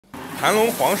盘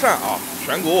龙黄鳝啊，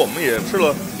全国我们也吃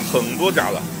了很多家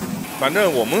了，反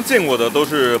正我们见过的都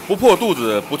是不破肚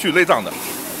子不去内脏的，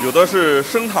有的是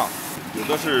生烫，有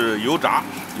的是油炸，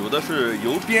有的是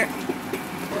油煸。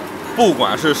不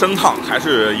管是生烫还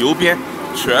是油煸，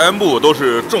全部都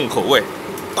是重口味，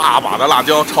大把的辣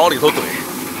椒朝里头怼。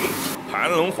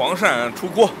盘龙黄鳝出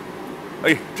锅，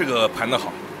哎，这个盘得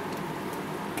好。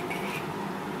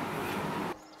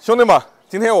兄弟们，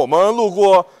今天我们路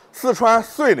过四川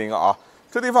遂宁啊，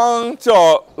这地方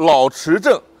叫老池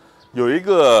镇，有一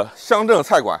个乡镇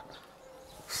菜馆，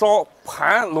烧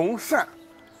盘龙鳝。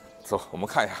走，我们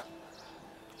看一下，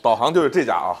导航就是这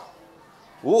家啊。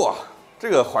哇，这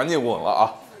个环境稳了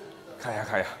啊！看一下，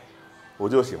看一下，我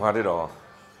就喜欢这种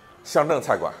乡镇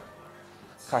菜馆。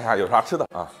看一下有啥吃的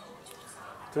啊？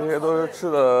这些都是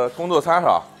吃的工作餐是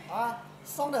吧？啊，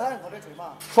爽得很，我的嘴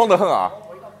嘛。爽得很啊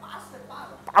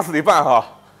！80里半哈，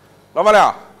老板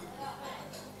娘，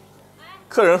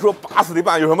客人说80里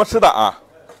半有什么吃的啊？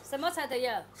什么菜都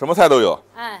有。什么菜都有。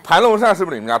哎。盘龙鳝是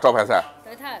不是你们家招牌菜？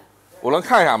对头。我能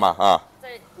看一下吗？啊。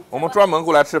对。我们专门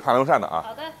过来吃盘龙鳝的啊。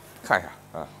好的。看一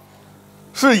下啊，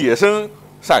是野生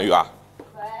鳝鱼啊。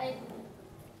对。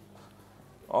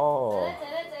哦。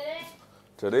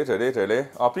这里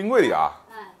啊，冰柜里啊。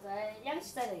对，养起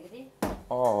在那个的。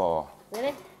哦。对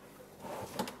的。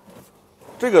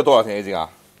这个多少钱一斤啊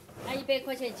？100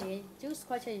块钱一斤，90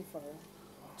块钱一份。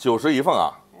90一份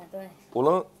啊？哎，对。我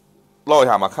能捞一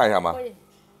下吗？看一下吗？可以。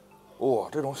哇，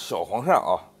这种小黄鳝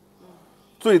啊，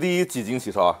最低几斤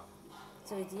起售啊？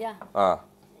最低啊？啊。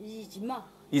1斤嘛。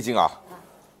1斤啊？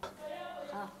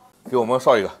啊。给我们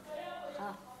烧一个。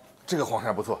啊。这个黄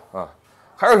鳝不错啊。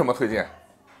还有什么推荐？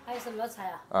还有什么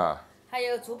菜啊？啊。还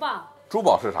有猪宝。猪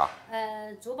宝是啥？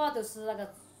猪宝就是那个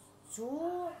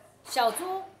小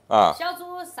猪。啊，小猪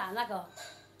鳝那个。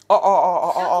哦。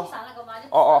小猪鳝那个嘛，你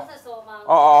不刚才说嘛。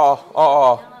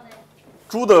哦。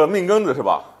猪的命根子是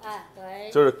吧？哎，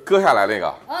对。就是割下来那个。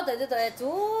哦，对，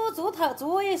猪头，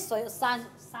猪也散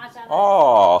下来。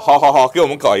哦，好，给我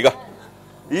们搞一个，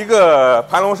一个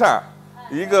盘龙鳝，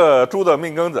一个猪的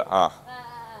命根子啊。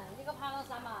一个盘龙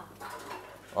鳝嘛。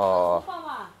哦。猪宝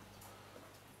嘛。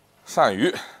鳝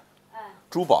鱼。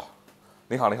猪宝，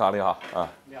你好啊。你好。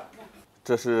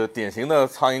这是典型的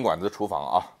苍蝇馆子厨房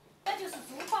啊。这就是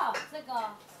猪宝，这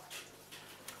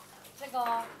个。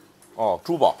哦，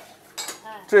猪宝。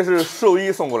这是兽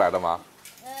医送过来的吗？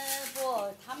不，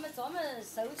他们专门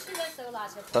收起的时候拿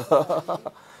去。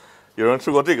有人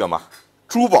吃过这个吗？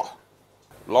猪宝，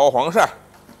老黄鳝。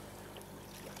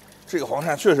这个黄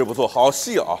鳝确实不错，好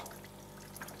细啊。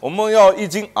我们要1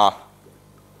斤啊。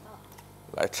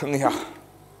来称一下，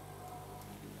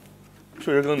确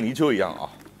实跟泥鳅一样啊。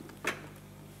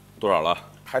多少了？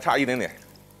还差一点点。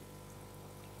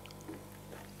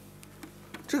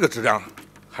这个质量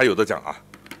还有的讲啊！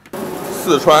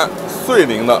四川遂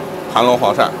宁的盘龙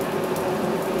黄鳝，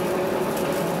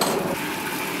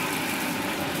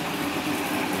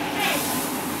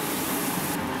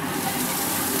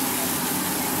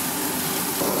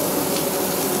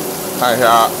看一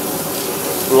下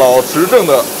老池镇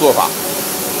的做法。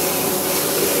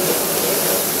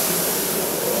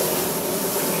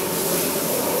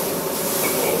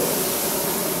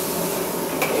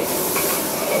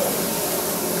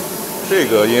这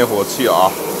个烟火气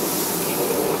啊，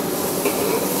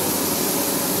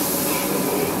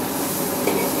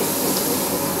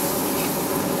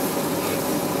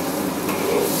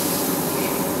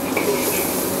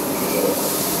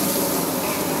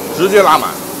直接拉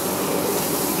满。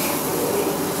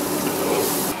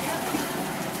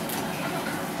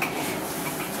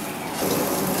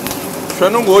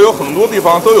全中国有很多地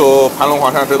方都有盘龙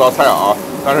黄鳝这道菜啊，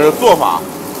但是做法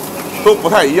都不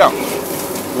太一样。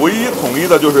唯一统一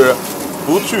的就是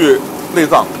不去内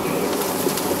脏。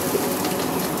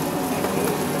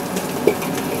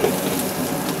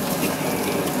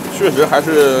确实还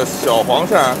是小黄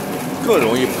鳝更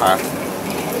容易拍。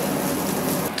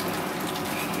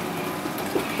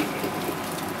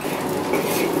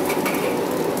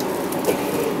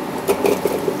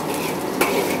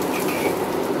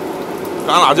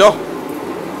干辣椒。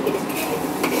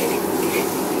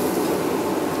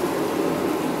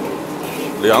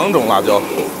2种辣椒，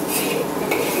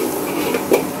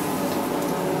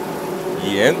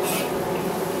盐，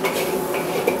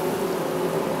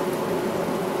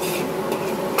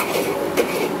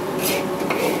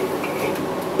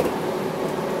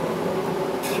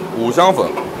五香粉，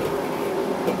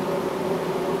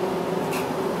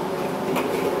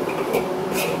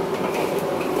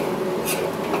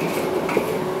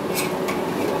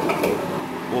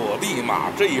我的妈！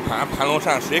这一盘盘龙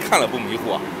鳝谁看了不迷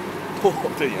糊啊？嚯，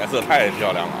这颜色太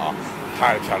漂亮了啊，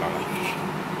太漂亮了！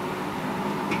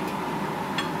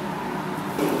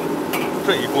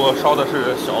这一锅烧的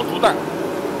是小猪蛋、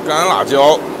干辣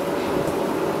椒，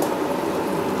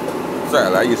再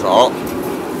来一勺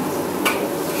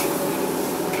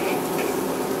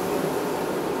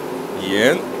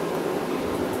盐。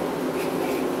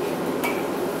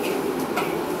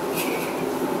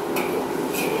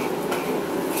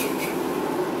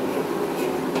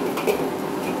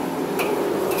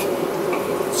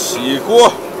起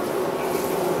锅，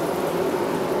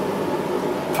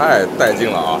太带劲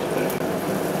了啊！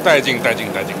带劲，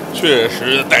确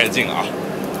实带劲啊！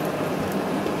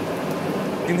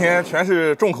今天全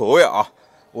是重口味啊，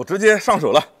我直接上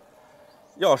手了。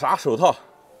要啥手套？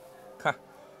看，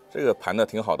这个盘的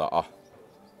挺好的啊，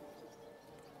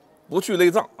不去内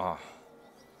脏啊。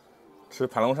吃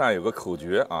盘龙鳝有个口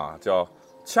诀啊，叫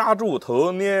掐住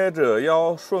头，捏着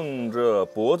腰，顺着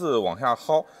脖子往下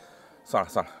薅。算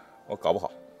了，我搞不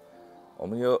好，我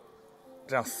们就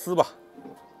这样撕吧，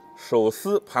手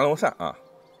撕盘龙鳝啊！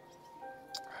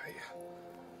哎呀，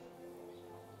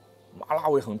麻辣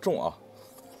味很重啊！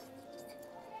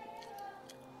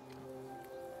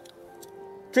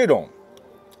这种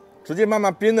直接慢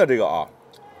慢煸的这个啊，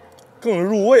更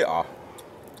入味啊！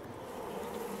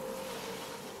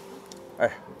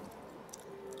哎，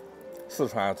四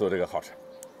川做这个好吃。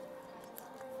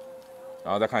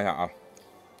然后再看一下啊。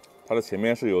它的前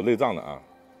面是有内脏的啊，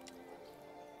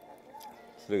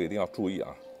这个一定要注意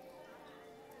啊，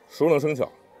熟能生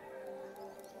巧。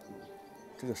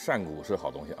这个鳝骨是好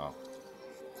东西啊，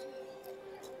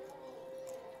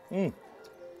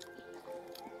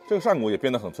这个鳝骨也煸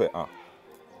得很脆啊。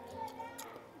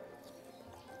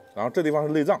然后这地方是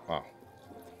内脏啊，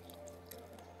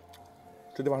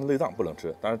这地方是内脏不能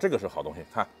吃，但是这个是好东西，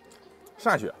看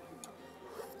鳝血。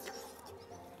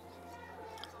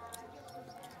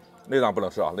内脏不能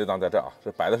吃啊，内脏在这啊，这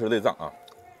白的是内脏啊。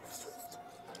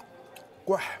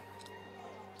怪，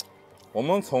我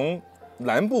们从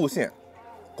南部县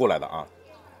过来的啊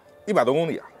，100多公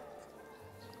里啊，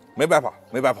没白跑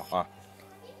啊。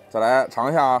再来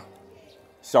尝一下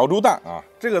小猪蛋啊，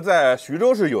这个在徐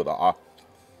州是有的啊，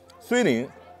遂宁、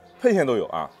沛县都有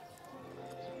啊。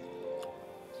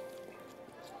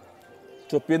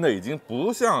这煸的已经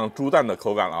不像猪蛋的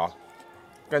口感了啊，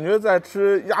感觉在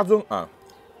吃鸭胗啊。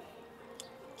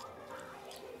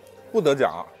不得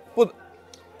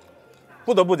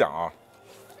不讲啊，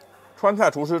川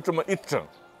菜厨师这么一整，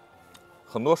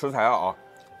很多食材啊，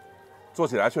做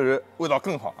起来确实味道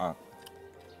更好啊，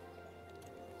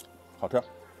好吃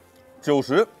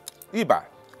，90、100，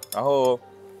然后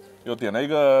又点了一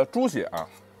个猪血啊，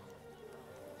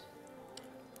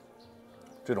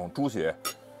这种猪血，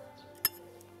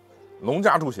农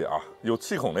家猪血啊，有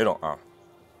气孔那种啊，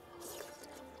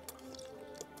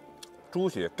猪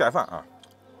血盖饭啊。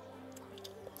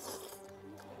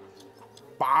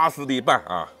80粒半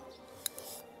啊！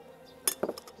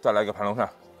再来个盘龙鳝，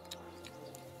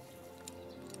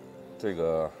这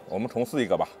个我们重撕一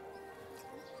个吧。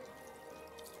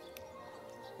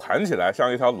盘起来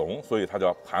像一条龙，所以它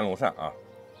叫盘龙鳝啊。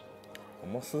我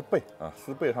们撕背啊，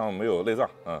撕背上没有内脏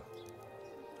啊。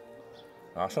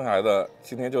然后剩下来的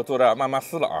今天就坐这慢慢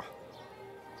撕了啊。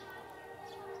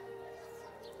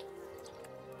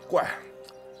怪，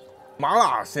麻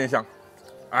辣鲜香，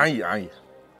安逸。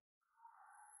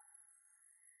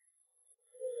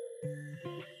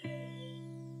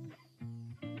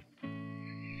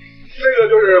这个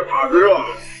就是把子肉，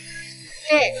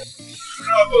对，这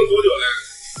要炖多久嘞？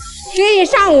炖一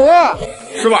上午。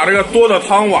是把这个多的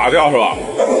汤挖掉是吧？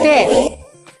对。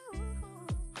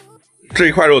这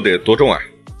一块肉得多重啊？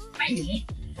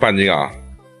半斤啊。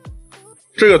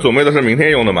这个准备的是明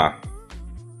天用的吗？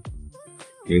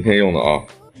明天用的啊。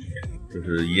这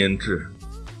是腌制，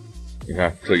你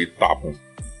看这一大盆，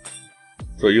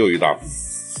这又一大盆，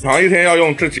常一天要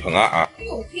用这几盆啊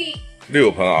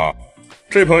？6盆啊。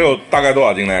这盆有大概多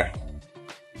少斤呢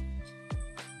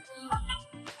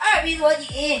？200多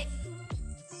斤。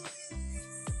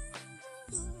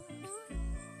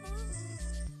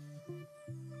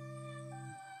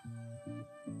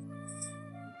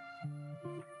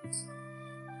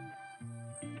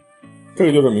这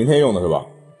个就是明天用的是吧？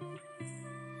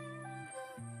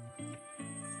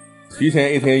提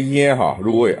前1天腌哈，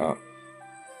入味啊。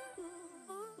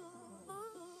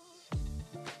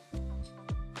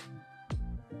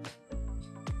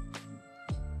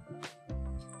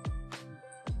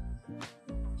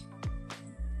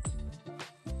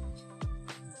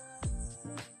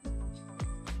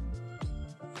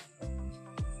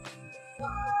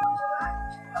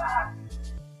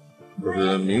这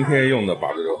是明天用的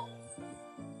把子肉，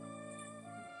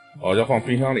哦，要放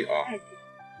冰箱里啊。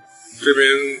这边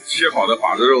切好的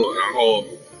把子肉，然后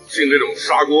进这种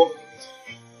砂锅。我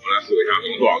来数一下，总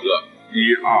共多少个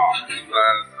？1、2、3、4、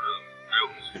5、6、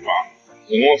7、8，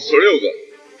总共16个。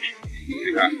你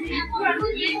看，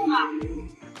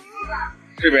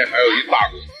这边还有一大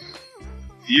锅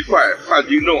，1块半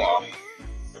斤重啊！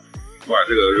哇，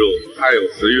这个肉太有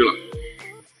食欲了。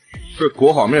是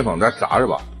裹好面粉再炸是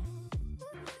吧？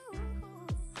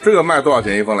这个卖多少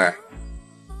钱一份嘞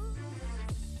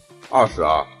？20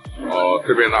啊。哦，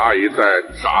这边的阿姨在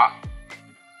炸，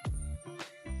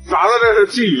炸的这是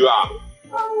鲫鱼啊。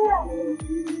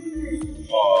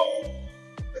哦。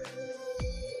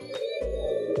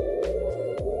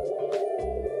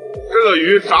这个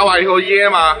鱼炸完以后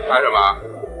腌吗？还是什么？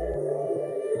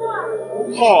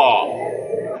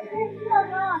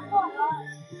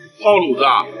泡卤子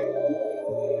啊。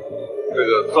这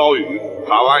个糟鱼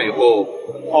炸完以后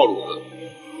泡卤子。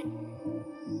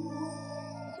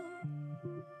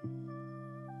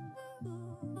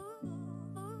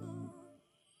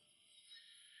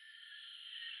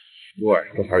对，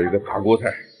这还有一个大锅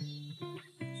菜，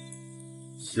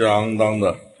相当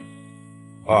的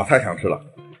啊，太想吃了。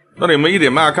那你们1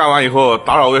点半干完以后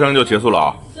打扫卫生就结束了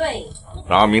啊？对。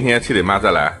然后明天7点半再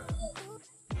来。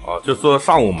哦，就说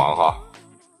上午忙哈。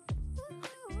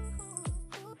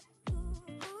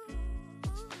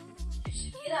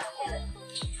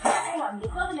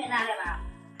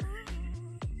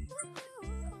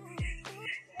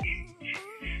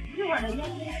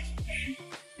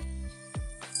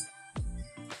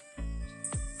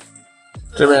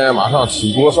这边马上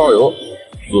起锅烧油，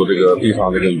做这个地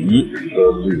上这个鱼的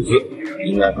卤子，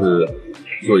应该是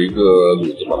做一个卤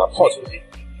子把它泡起来，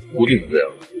固定是这样。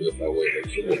这个菜我也没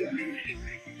吃过。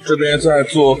这边在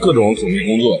做各种准备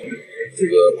工作，这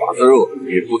个把子肉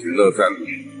也不停的在卤。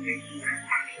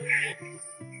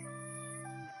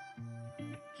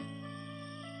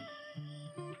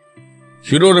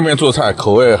徐州这边做菜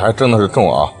口味还真的是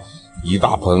重啊，一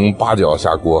大盆八角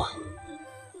下锅。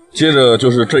接着就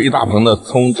是这一大盆的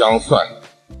葱姜蒜，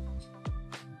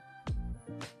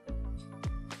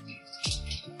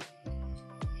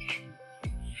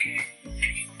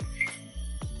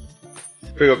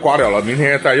这个刮掉了，明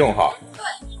天再用哈。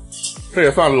这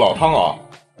也算老汤啊。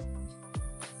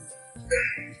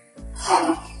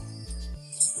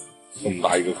这么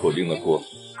大一个口径的锅。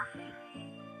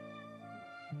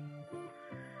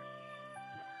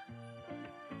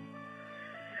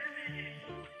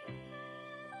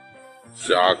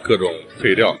加各种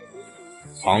配料，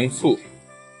糖醋。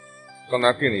刚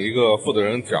才店里一个负责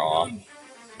人讲啊，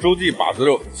洲际把子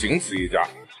肉仅此一家，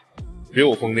别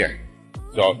无分店，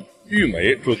叫玉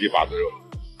梅洲际把子肉。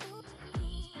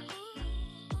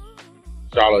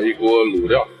加了一锅卤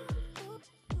料，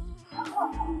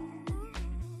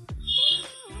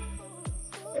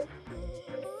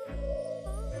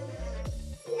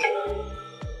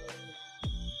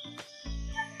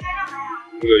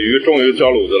这个鱼终于浇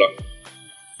卤子了。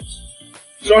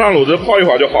浇上卤子泡一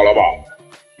会儿就好了吧？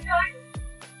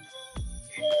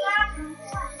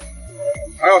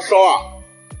还要烧啊？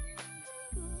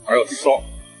还要烧。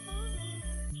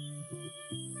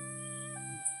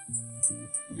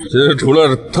其实除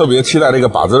了特别期待这个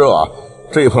把子肉啊，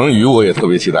这一盆鱼我也特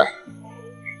别期待。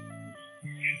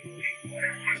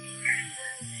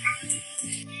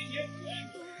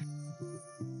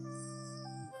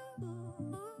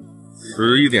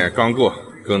11点刚过，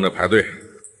跟着排队。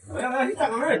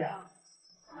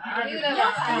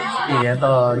1点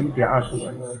到1点20左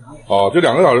右。哦，就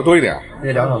2个小时多一点。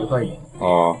对，2个小时多一点。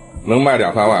哦，能卖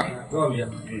2、3万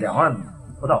？2万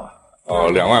不到吧？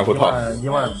哦，2万不到。1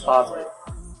万8左右。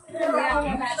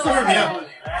40平。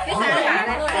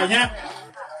多少钱？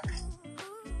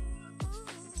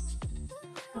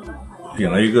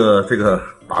点了一个这个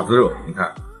把子肉，你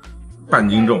看，半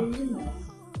斤重。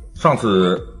上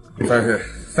次在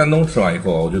山东吃完以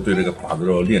后，我就对这个把子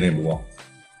肉恋恋不忘。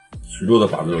徐州的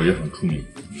把子肉也很出名，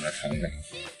我们来尝一下。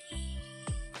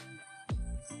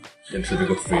先吃这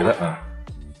个肥的啊，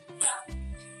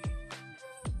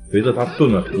肥的它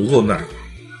炖的足够烂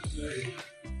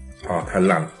啊，太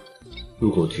烂了，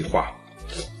入口即化，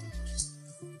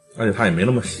而且它也没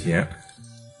那么咸。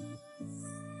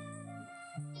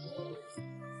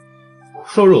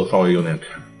瘦肉稍微有点柴，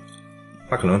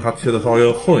它可能它切的稍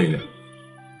微厚一点。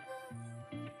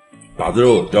把子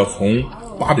肉要从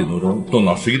8点多钟炖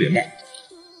到11点半，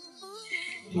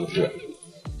就是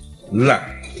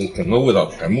烂，就整个味道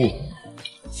全部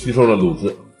吸收了卤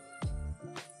子。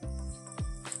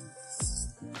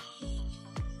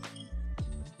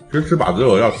其实吃把子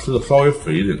肉要吃的稍微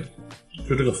肥一点的，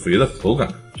就这个肥的口感，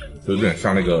就有点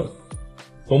像那个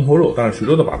东坡肉，但是徐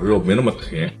州的把子肉没那么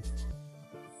甜。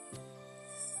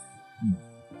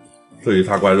这一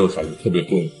大块肉下去特别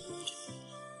贵。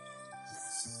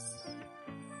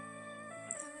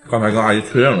刚才跟阿姨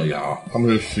确认了一下啊，他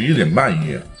们是11点半营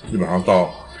业，基本上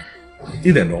到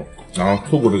1点钟，然后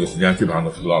错过这个时间基本上都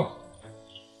吃不到了。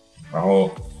然后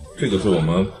这个是我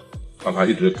们刚才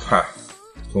一直看，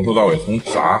从头到尾，从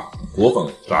炸裹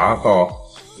粉炸到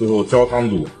最后焦汤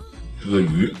煮这个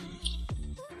鱼。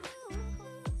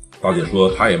大姐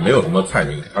说她也没有什么菜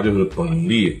名，她就是本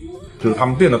地，就是他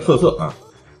们店的特色啊，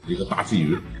一个大鲫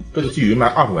鱼，这个鲫鱼卖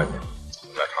20块钱，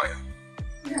来尝一下。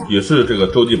也是这个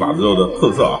洲际把子肉的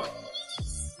特色啊，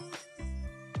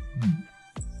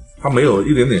它没有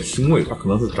一点点腥味，它可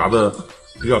能是炸的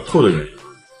比较透的原因，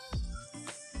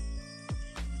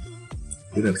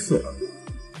有点涩，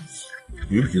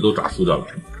鱼皮都炸酥掉了，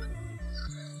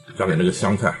加点那个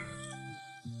香菜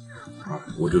啊，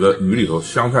我觉得鱼里头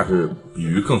香菜是比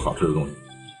鱼更好吃的东西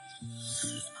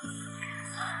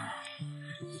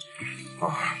啊。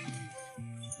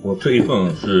我这一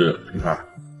份是你看。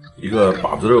一个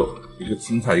把子肉，一个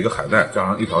青菜，一个海带，加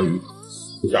上一条鱼，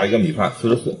加一个米饭，吃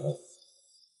着水。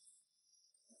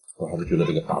我还是觉得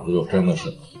这个把子肉真的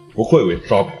是不愧为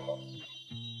招牌。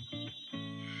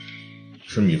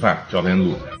吃米饭浇点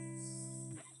卤，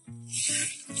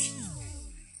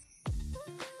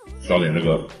浇点这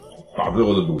个把子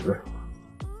肉的卤汁，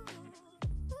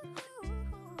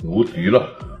无敌了。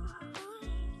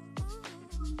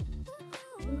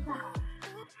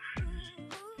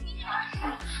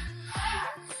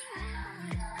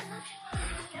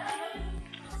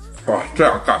哇，这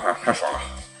样干饭太爽了！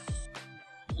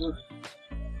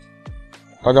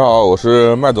大家好，我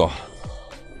是麦总。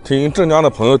听镇江的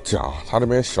朋友讲，他这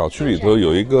边小区里头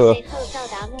有一个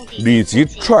里脊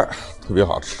串，特别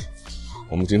好吃。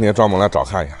我们今天专门来找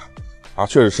看一下。啊，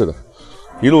确实是的，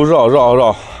一路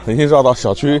绕，已经绕到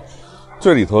小区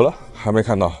最里头了，还没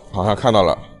看到，好像看到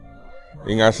了，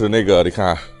应该是那个，你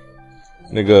看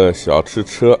那个小吃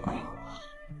车，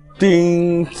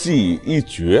丁记一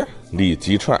绝里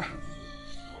脊串。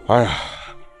哎呀，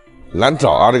难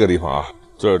找啊，这个地方啊，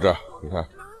这，你看，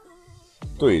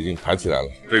队已经排起来了。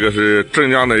这个是镇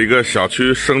江的一个小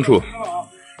区深处，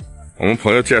我们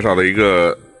朋友介绍的一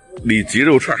个里脊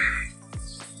肉串。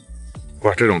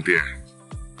哇，这种店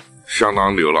相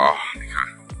当牛了啊！你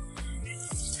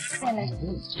看，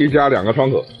一家2个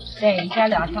窗口。对，一家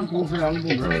2个窗口。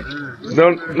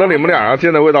那你们俩人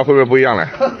煎的味道会不会不一样嘞？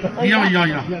一样。一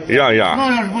样。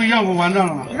那要是不一样，我完蛋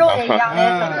了。肉是一样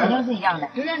的，肯定是一样的。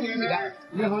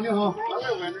你好。一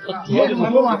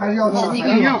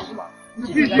样。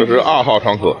这是2号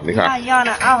窗口，你看。一样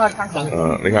的2号窗口。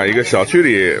你看一个小区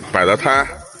里摆的摊，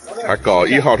还搞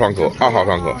1号窗口、2号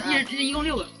窗口。一共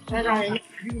6个。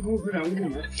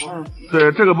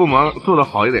对，这个部门做的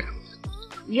好一点。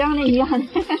一样的。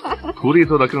徒弟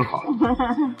做的更好。好了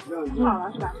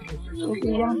是吧？都是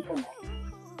一样的。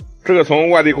这个从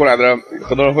外地过来的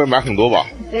很多人会买很多吧？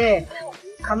对，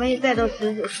他们带到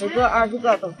10个、20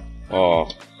个都。哦。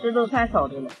这都算少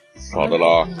的了。少的了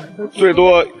啊。最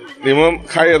多你们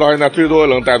开业到现在最多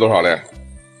能带多少嘞？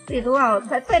最多啊，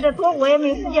带的多我也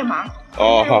没时间忙。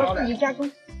哦。我自己加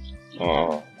工。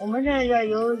哦。我们这要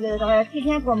有提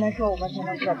前跟我们说，我们才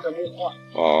能做准备货。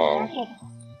哦。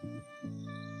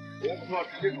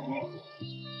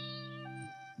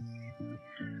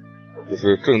这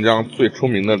是镇江最出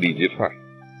名的里脊串，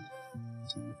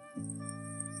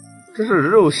这是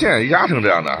肉馅压成这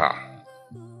样的哈。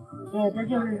对，这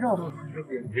就是肉。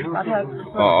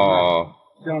哦。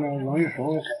这样呢容易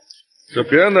熟。这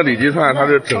别人的里脊串它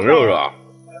是整肉是吧？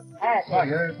哎，大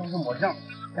爷都是抹酱，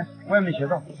我也没写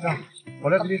到，这样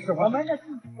我来给你示范。我们这自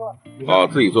己做。哦，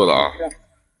自己做的啊。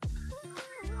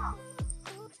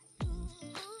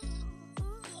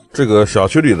这个小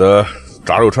区里的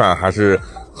炸肉串还是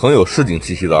很有市井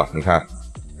气息的，你看，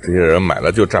这些人买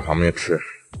了就站旁边吃。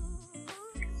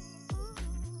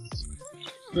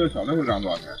这个小的会涨多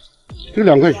少钱？这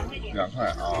2块钱。2块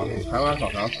啊，台湾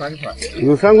烤肠3块。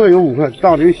有3块，有5块，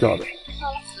大的有小的。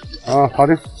啊，好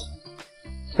的。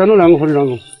再弄2个火腿肠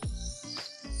给我。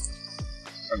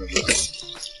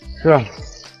是啊，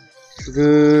这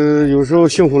个有时候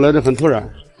幸福来的很突然，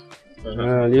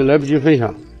你来不及分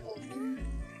享。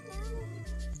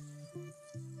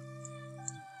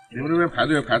你们这边排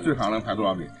队排最长能排多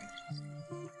少米？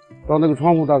到那个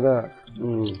窗户大概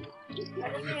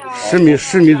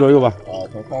10米左右吧。哦，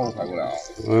从窗户排过来啊。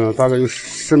大概有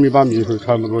10米8米是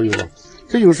差不多有吧。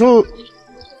这有时候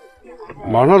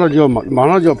马上就要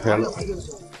排了。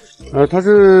它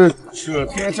是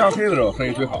天将黑的时候生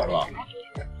意最好是吧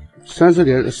？3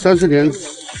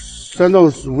到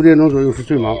5点钟左右是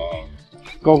最忙。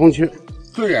高峰期。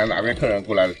最远哪边客人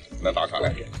过来打卡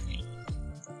来？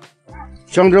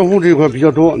江浙沪这一块比较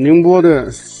多，宁波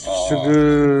的这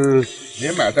个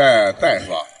连买带是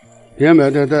吧？连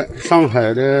买带，上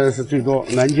海的是最多，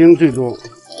南京最多。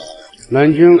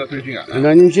南京最近啊，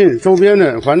南京近，周边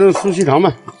的反正苏锡常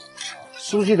嘛，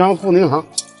苏锡常、沪宁杭，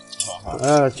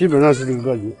基本上是这个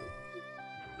格局。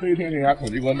这一天给人家统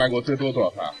计过卖过最多多少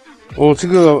盘？哦，这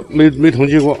个没统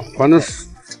计过，反正是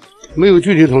没有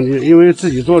具体统计，因为自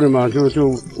己做的嘛，就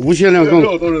无限量供。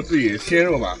肉都是自己鲜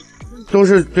肉嘛？都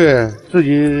是对自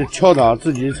己敲打、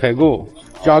自己采购、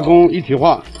加工一体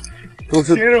化，都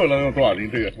是。鲜肉能用多少斤？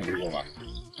这个统计过吗？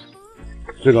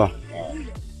这个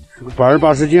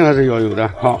，180斤还是要有的。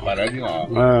好，100来斤啊。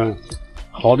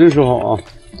好的时候啊。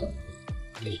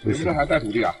你是不是还带徒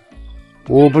弟啊？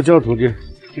我不交徒弟，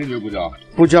坚决不交。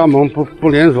不加盟，不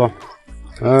连锁。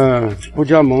不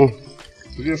加盟。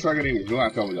直接摔给你50万，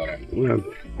交不交嘞？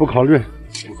不考虑。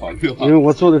不考虑。因为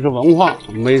我做的是文化、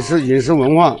美食、饮食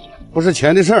文化。不是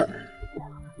钱的事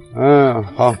儿，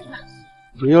好，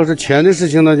你要是钱的事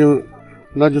情，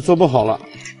那就做不好了，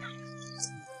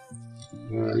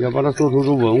要把它做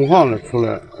出文化了出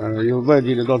来，有外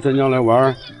地的到镇江来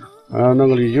玩，那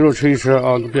个里脊肉吃一吃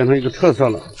啊，就变成一个特色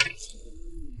了，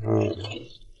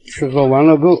吃喝玩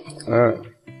乐够，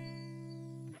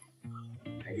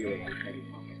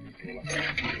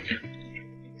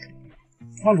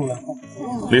窗口了，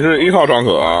你是1号窗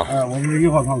口啊？我是1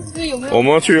号窗口。我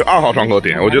们去2号窗口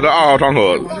点，我觉得2号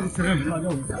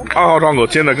窗口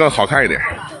煎的更好看一点。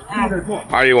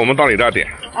阿姨，我们到你这儿点。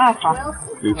好。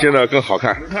你煎的更好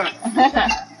看。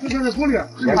这就是锅里，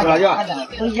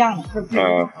都一样的。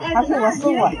他是我是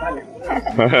我。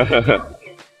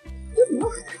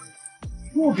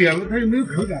锅扁了，它又没有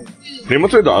口感。你们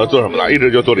最早是做什么的？一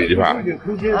直就做里脊饭。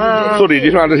做里脊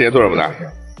饭之前做什么的？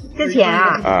之前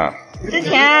啊。之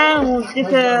前我就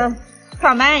是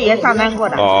上班过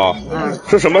的。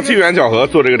是什么机缘巧合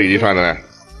做这个里脊饭的呢？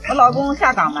我老公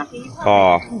下岗嘛。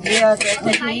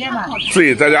自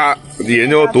己在家研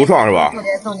究独创是吧？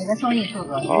做你的生意做，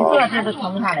一做这都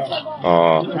停不下来了。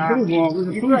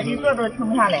一做都停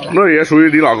不下来了。那也属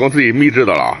于你老公自己秘制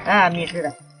的了。秘制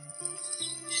的。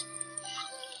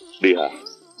厉害。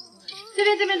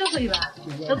这边都可以吧？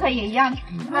都可以一样。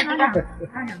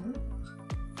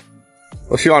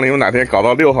我希望你们哪天搞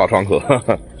到6号窗口。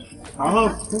然后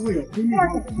都会有，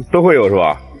都会有是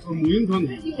吧？母婴窗口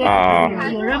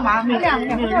有人忙，没两个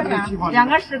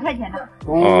10块钱的。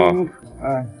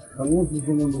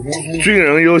军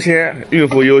人优先，孕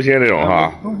妇优先这种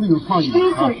哈。都会有创意。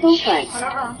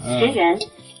10人。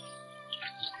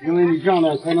因为你这样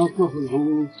呢，才能做出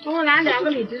成。给我来2个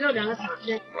里脊肉，2个肠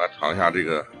子。我来尝一下这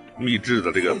个秘制的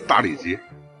这个大里脊。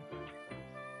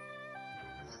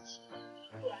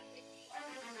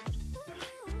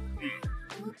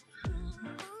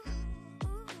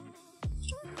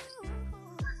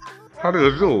它这个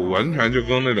肉完全就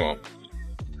跟那种，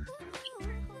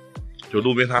就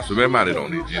路边摊随便卖那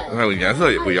种里脊，它有颜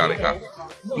色也不一样。你看，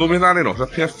路边摊那种是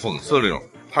偏粉色那种，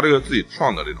它这个自己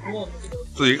创的这种，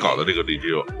自己搞的这个里脊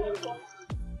肉。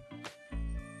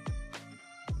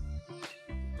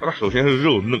它首先是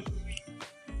肉嫩，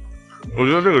我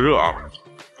觉得这个肉啊，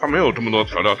它没有这么多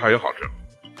调料，它也好吃。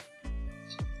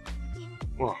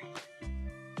哇！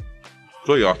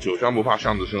所以啊，酒香不怕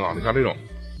巷子深啊，你看这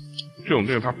种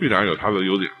店它必然有它的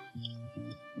优点，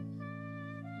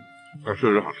但确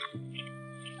实好吃。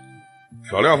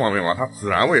调料方面嘛，它孜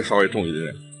然味稍微重一点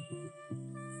点。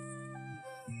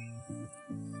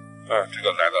这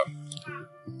个来的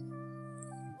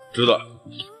值得。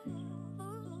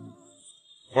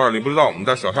哇，你不知道我们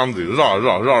在小巷子里绕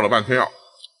了半天啊。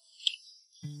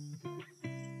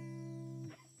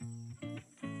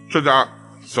这家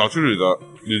小区里的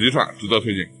里脊串值得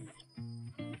推荐。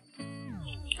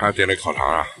还点了烤肠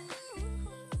啊，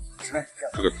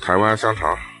这个台湾香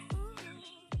肠，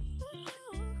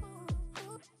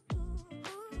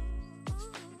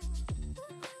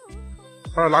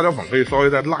它的辣椒粉可以稍微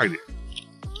再辣一点，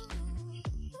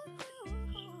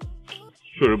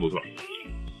确实不错。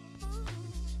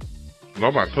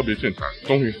老板特别健谈，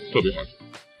东西特别好吃。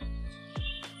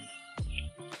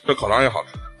这烤肠也好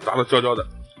吃，炸的焦焦的。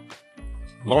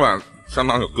老板相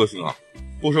当有个性啊，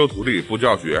不收徒弟，不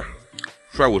教学。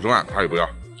摔50万他也不要。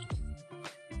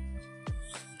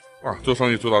哇，做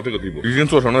生意做到这个地步，已经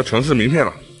做成了城市名片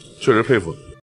了，确实佩服。